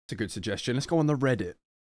It's a good suggestion. Let's go on the Reddit.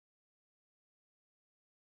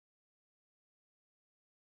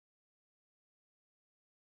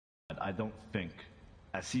 I don't think.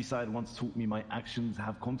 As Seaside once taught me, my actions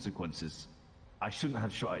have consequences. I shouldn't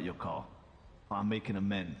have shot at your car. I'm making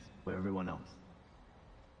amends for everyone else.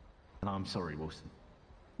 And I'm sorry, Wilson.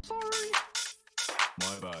 Sorry.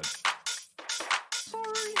 My bad.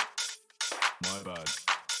 Sorry. My bad.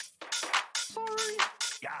 Sorry.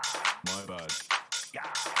 Yeah. My bad.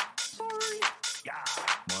 Yeah. Sorry. Yeah.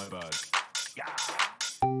 My bad. Yeah.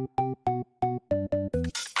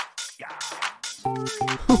 Yeah.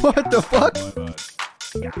 What the fuck? My bad.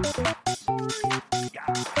 Yeah. Yeah.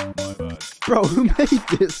 My bad. Bro, who made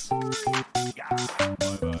this? Yeah.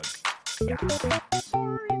 My bad. Yeah.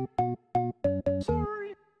 Sorry.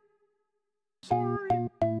 Sorry. Sorry. Sorry.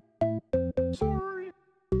 Sorry.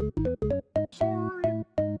 Sorry.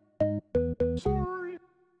 Sorry.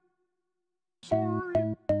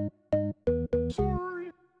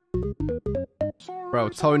 Sorry. Bro,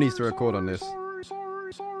 Tony needs to record on this.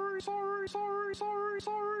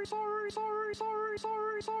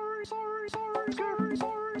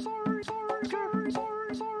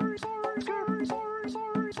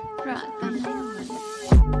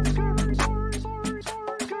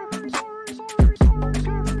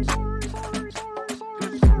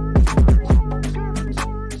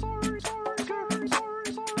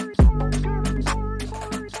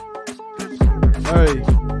 Hey,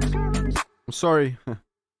 I'm sorry.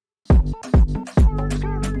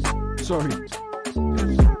 Sorry.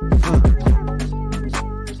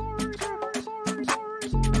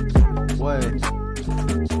 Wait.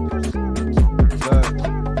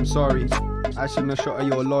 I'm sorry. I shouldn't have shot at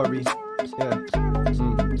your lorry. Yeah.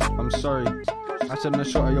 I'm sorry. I shouldn't have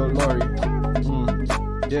shot at your lorry.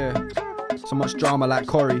 Yeah. So much drama like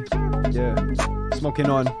Corey. Yeah. Smoking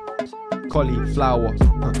on cauliflower.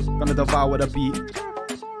 Gonna devour the beat.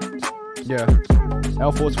 Yeah.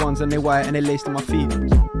 Air Force Ones and they white and they laced in my feet.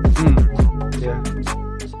 Yeah.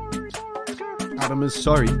 Adam is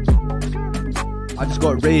sorry. I just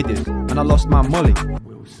got raided and I lost my molly.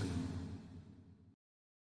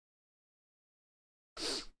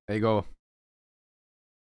 There you go.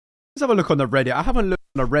 Let's have a look on the Reddit. I haven't looked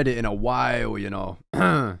on the Reddit in a while, you know.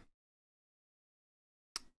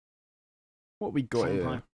 What we got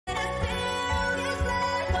here?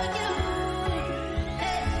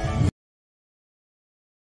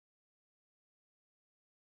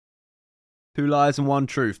 Two lies and one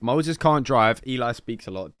truth. Moses can't drive. Eli speaks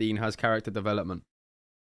a lot. Dean has character development.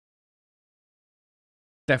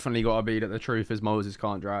 Definitely got to be that the truth is Moses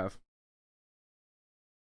can't drive.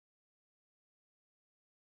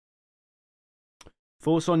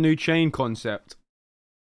 Thoughts on new chain concept?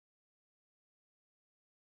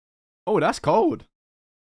 Oh, that's cold.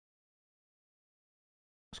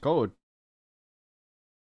 That's cold.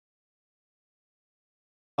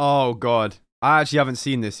 Oh, God. I actually haven't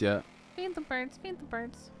seen this yet. Feed the birds, feed the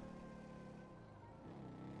birds.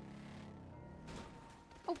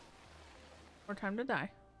 Oh. More time to die.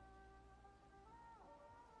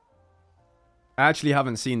 I actually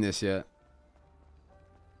haven't seen this yet.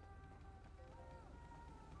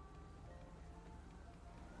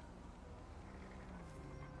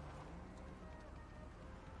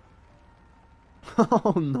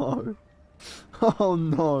 Oh no. Oh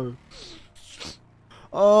no.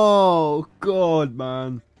 Oh God,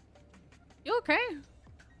 man. You okay?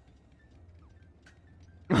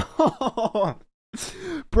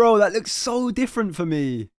 Bro, that looks so different for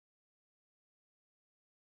me.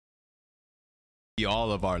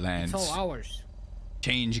 All of our lands. It's all ours.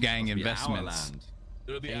 Change gang investments. Land.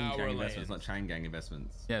 It'll be Change our gang land. investments, not chain gang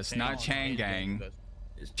investments. Yes, not Chang gang.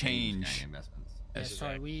 It's Change. gang investments. Yeah, Yes.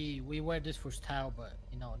 sorry, we wear this for style, but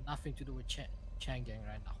you know, nothing to do with Chang gang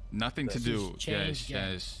right now. Nothing to This do. is change Yes,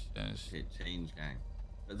 gang. yes, yes. Change gang.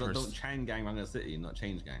 Don't chain gang run the city, not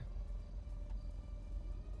change gang.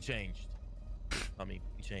 Changed. I mean,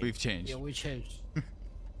 we changed. We've changed. Yeah, we changed.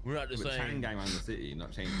 We're not the But chain same. gang run the city,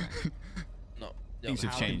 not change gang. No. Things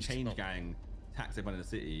have How can changed. change gang tax everyone in the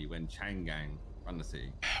city when chain gang run the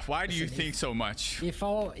city? Why do you think so much? If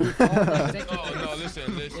all the executives, Oh no!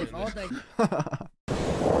 Listen. if all the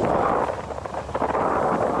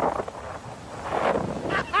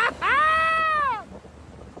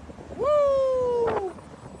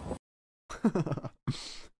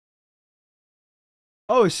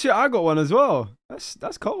Oh shit, I got one as well.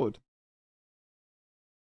 That's cold.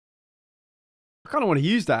 I kind of want to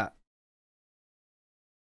use that.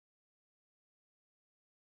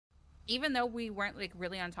 Even though we weren't like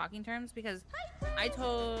really on talking terms, because I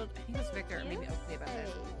told, I think it was Victor or maybe Oakley about this.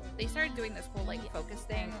 They started doing this whole like focus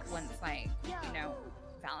thing when it's like, you know,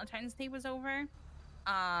 Valentine's Day was over.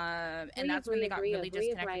 And that's when they got really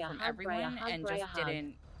disconnected from everyone and just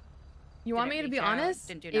didn't. You want me to be honest?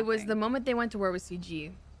 Didn't do It was nothing. the moment they went to war with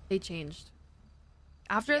CG. They changed.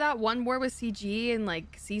 After that one war with CG and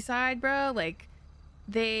like Seaside, bro, like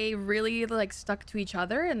they really like stuck to each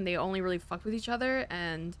other and they only really fucked with each other,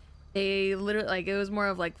 and they literally like it was more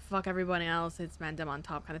of like fuck everybody else, it's Mandem on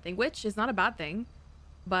top kind of thing, which is not a bad thing,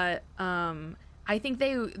 but I think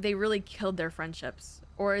they really killed their friendships,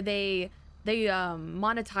 or they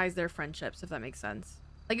monetized their friendships, if that makes sense.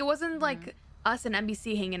 Like it wasn't like us and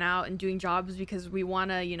NBC hanging out and doing jobs because we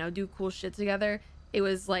want to, you know, do cool shit together. It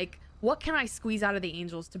was like, what can I squeeze out of the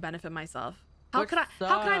Angels to benefit myself? How can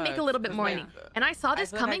I make a little bit more money? And I saw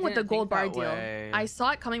this coming with the gold bar deal. I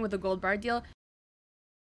saw it coming with the gold bar deal.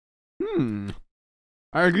 I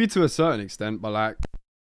agree to a certain extent, but like,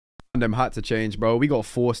 Mandem had to change, bro. We got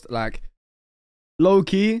forced, like, low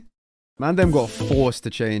key. Mandem got forced to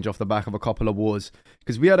change off the back of a couple of wars,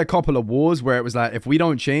 because we had a couple of wars where it was like, if we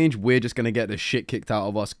don't change, we're just gonna get the shit kicked out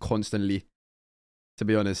of us constantly. To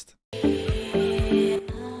be honest,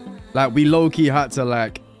 like we low key had to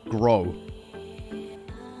like grow.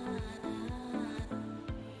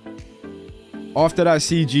 After that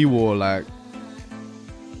CG war, like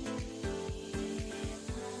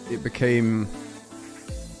it became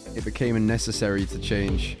necessary to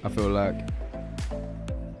change. I feel like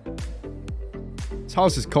this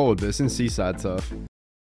house is cold, but it's in Seaside turf.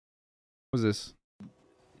 What's this?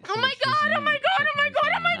 Oh my god! Oh my god! Oh my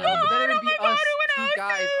god! Oh my god! But then it'd Oh be my god! us Who two knows?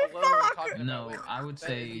 guys alone Fuck! talking No, about it. I would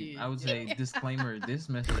say That'd be- disclaimer. This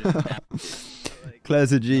message is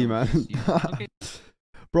Claire's a G, man. Okay.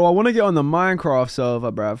 Bro, I want to get on the Minecraft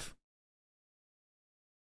server, bruv.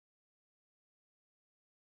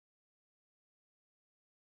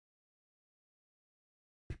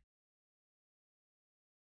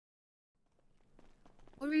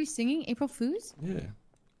 What were you singing? April Fools? Yeah.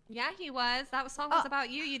 Yeah, he was. That song was about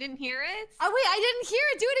you. You didn't hear it? Oh wait, I didn't hear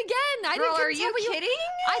it. Do it again. I Girl, didn't. are you kidding?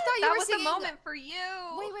 I thought you that were was singing the moment for you.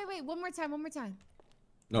 Wait. One more time. One more time.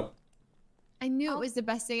 Nope. I knew it was the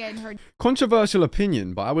best thing I'd heard. Controversial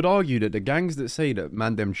opinion, but I would argue that the gangs that say that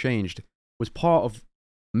Mandem changed was part of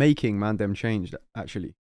making Mandem changed, actually.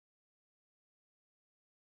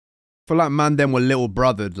 I feel like Mandem were little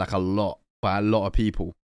brothered like a lot by a lot of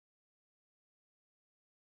people.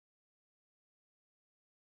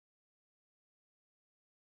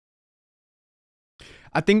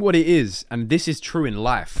 I think what it is, and this is true in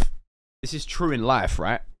life. This is true in life,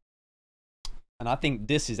 right? And I think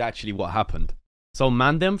this is actually what happened. So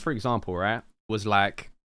Mandem, for example, right, was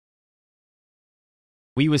like,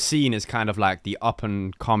 we were seen as kind of like the up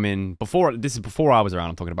and coming, this is before I was around,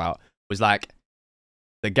 I'm talking about, was like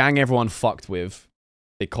the gang everyone fucked with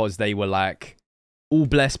because they were like all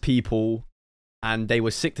blessed people and they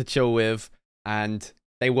were sick to chill with and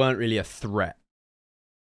they weren't really a threat.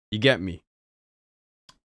 You get me?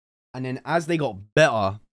 And then as they got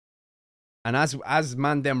better, and as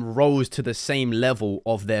Mandem rose to the same level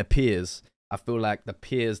of their peers, I feel like the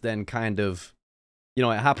peers then kind of, you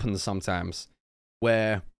know, it happens sometimes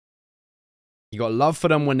where you got love for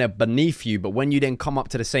them when they're beneath you, but when you then come up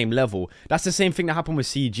to the same level, that's the same thing that happened with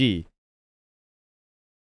CG.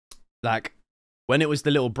 Like, when it was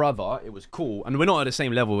the little brother, it was cool. And we're not at the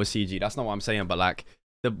same level with CG, that's not what I'm saying, but like,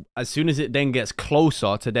 as soon as it then gets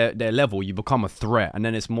closer to their level, you become a threat. And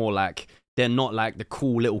then it's more like, they're not like the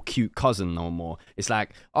cool little cute cousin no more. It's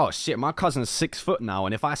like, oh shit, my cousin's 6 foot now,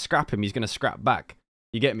 and if I scrap him, he's gonna scrap back.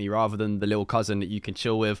 You get me? Rather than the little cousin that you can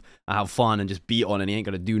chill with and have fun and just beat on and he ain't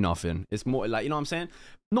gonna do nothing. It's more like, you know what I'm saying?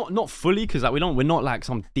 Not fully, because like we're not like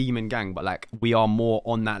some demon gang, but like we are more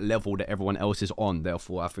on that level that everyone else is on.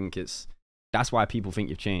 Therefore, I think that's why people think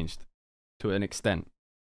you've changed to an extent.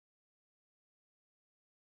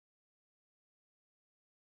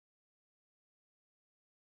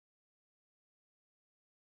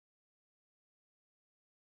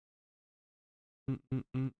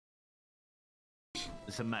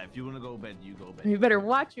 Listen, Matt, if you want to go to bed, you go to bed. You better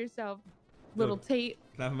watch yourself, little Look. Tate.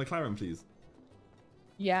 Can I have a McLaren, please?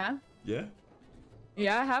 Yeah. Yeah?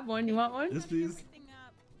 Yeah, I have one. You want one? Yes, please.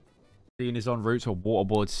 Dean is en route to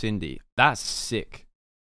waterboard Cindy. That's sick.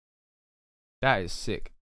 That is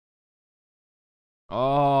sick.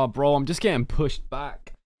 Oh, bro, I'm just getting pushed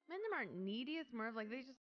back. Mandem aren't needy. It's more of like they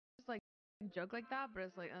just like joke like that, but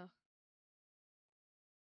it's like, ugh.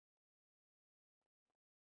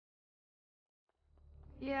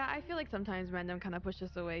 Yeah, I feel like sometimes Mandem kind of pushed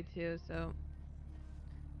us away too. So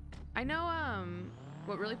I know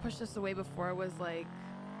what really pushed us away before was like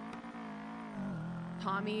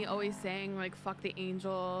Tommy always saying like fuck the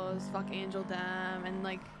Angels, fuck Angel Dem, and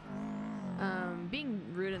like being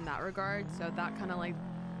rude in that regard. So that kind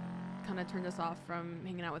of turned us off from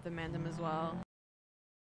hanging out with the Mandem as well.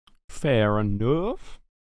 Fair enough.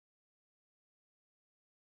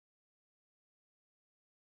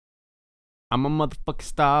 I'm a motherfucking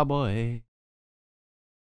star boy.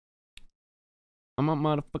 I'm a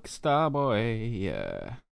motherfucking star boy.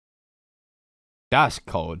 Yeah. That's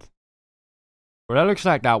cold. Well, that looks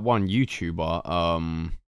like that one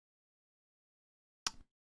YouTuber.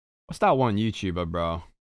 What's that one YouTuber, bro?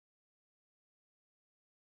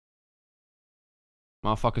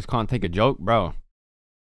 Motherfuckers can't take a joke, bro.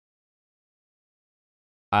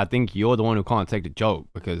 I think you're the one who can't take the joke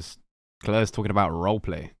because Claire's talking about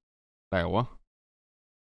roleplay. Like, what?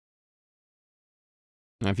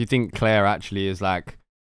 And if you think Claire actually is like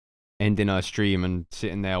ending her stream and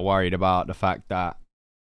sitting there worried about the fact that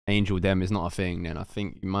Angel Dem is not a thing, then I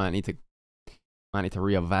think you might need to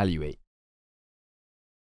reevaluate.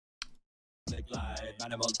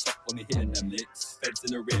 That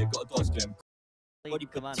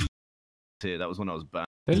was when I was back.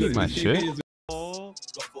 They leak my shit. Oh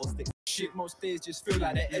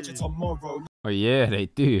yeah, they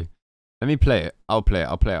do. Let me play it. I'll play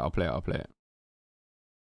it.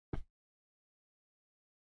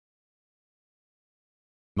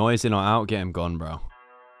 Noise in or out, get him gone, bro.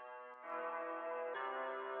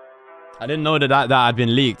 I didn't know that had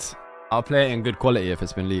been leaked. I'll play it in good quality if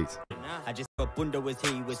it's been leaked. I just got Bunda was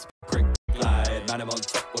he was prick glide. Man, I'm on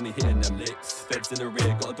top when we hitting them licks. Feds in the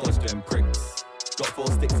rear, gotta dodge them pricks. Got 4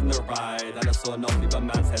 sticks in the ride, and I saw nothing but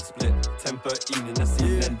man's head split. 10-13 in the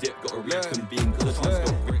scene, then dip, got a reconvene, cause the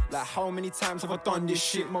chance got brick. Like how many times have I done this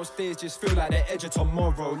shit? Most days just feel like the edge of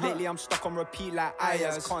tomorrow. Lately I'm stuck on repeat like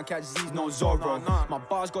Ayaz. Can't catch Z's, no Zorro. My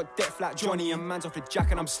bars got depth like Johnny, and man's off the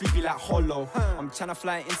jack and I'm sleepy like Hollow. I'm trying to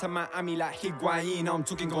fly into Miami like Higuain, I'm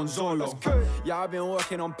talking Gonzalo. Yeah, I've been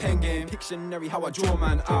working on pen game, Pictionary how I draw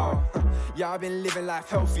man out. Yeah, I've been living life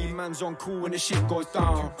healthy, man's on cool when the shit goes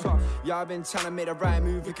down. Yeah, I've been trying to make the right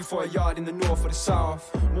move, looking for a yard in the north or the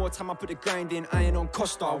south. More time I put the grind in, I ain't on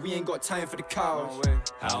Costa, we ain't got time for the cows.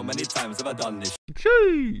 How many times have I done this?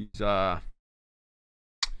 Jeez.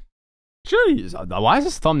 Jeez. Why is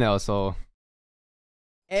this thumbnail so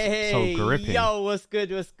gripping? Yo, what's good?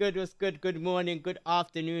 Good morning, good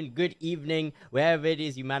afternoon, good evening, wherever it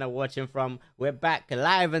is you man are watching from. We're back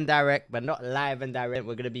live and direct, but not live and direct.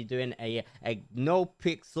 We're gonna be doing a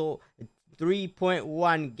NOPIXEL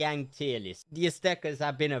 3.1 gang tier list. The Aztecas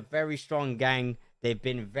have been a very strong gang. They've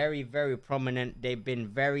been very, very prominent. They've been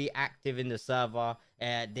very active in the server.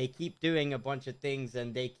 They keep doing a bunch of things,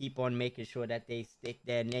 and they keep on making sure that they stick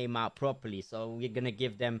their name out properly. So we're gonna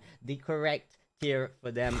give them the correct tier for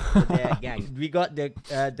them, for their gang. We got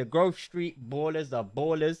the Grove Street Ballers, the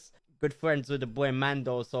Ballers. Good friends with the boy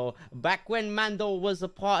Mando. So back when Mando was a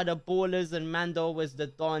part of the Ballers and Mando was the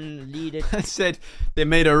Don leader. I said they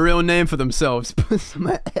made a real name for themselves. Put some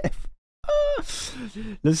F.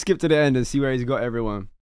 Let's skip to the end and see where he's got everyone.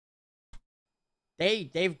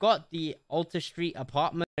 They've got the Alter Street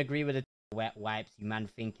apartment. I agree with the wet wipes. You man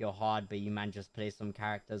think you're hard, but you man just play some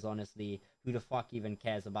characters. Honestly, who the fuck even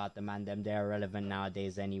cares about the Mandem? They're irrelevant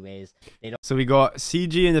nowadays anyways. They don't. So we got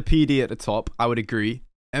CG and the PD at the top. I would agree.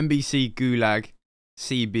 NBC, Gulag,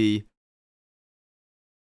 CB.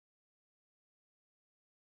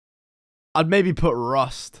 I'd maybe put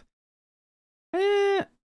Rust.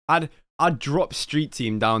 I'd drop Street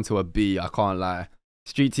Team down to a B. I can't lie.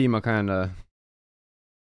 Street Team are kind of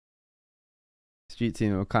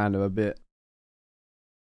a bit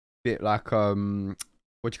like what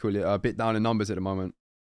you call it? A bit down in numbers at the moment.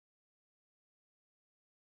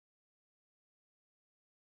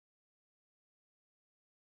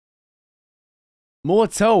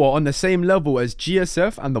 Mortel are on the same level as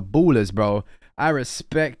GSF and the Ballers, bro. I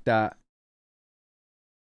respect that.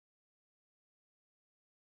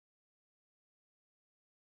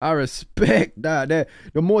 I respect that.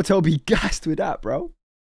 The Mortel be gassed with that, bro.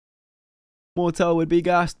 Mortel would be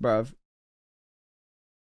gassed, bruv.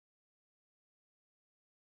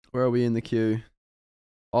 Where are we in the queue?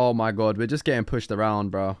 Oh my god, we're just getting pushed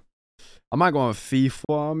around, bro. I might go on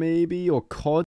FIFA maybe, or COD.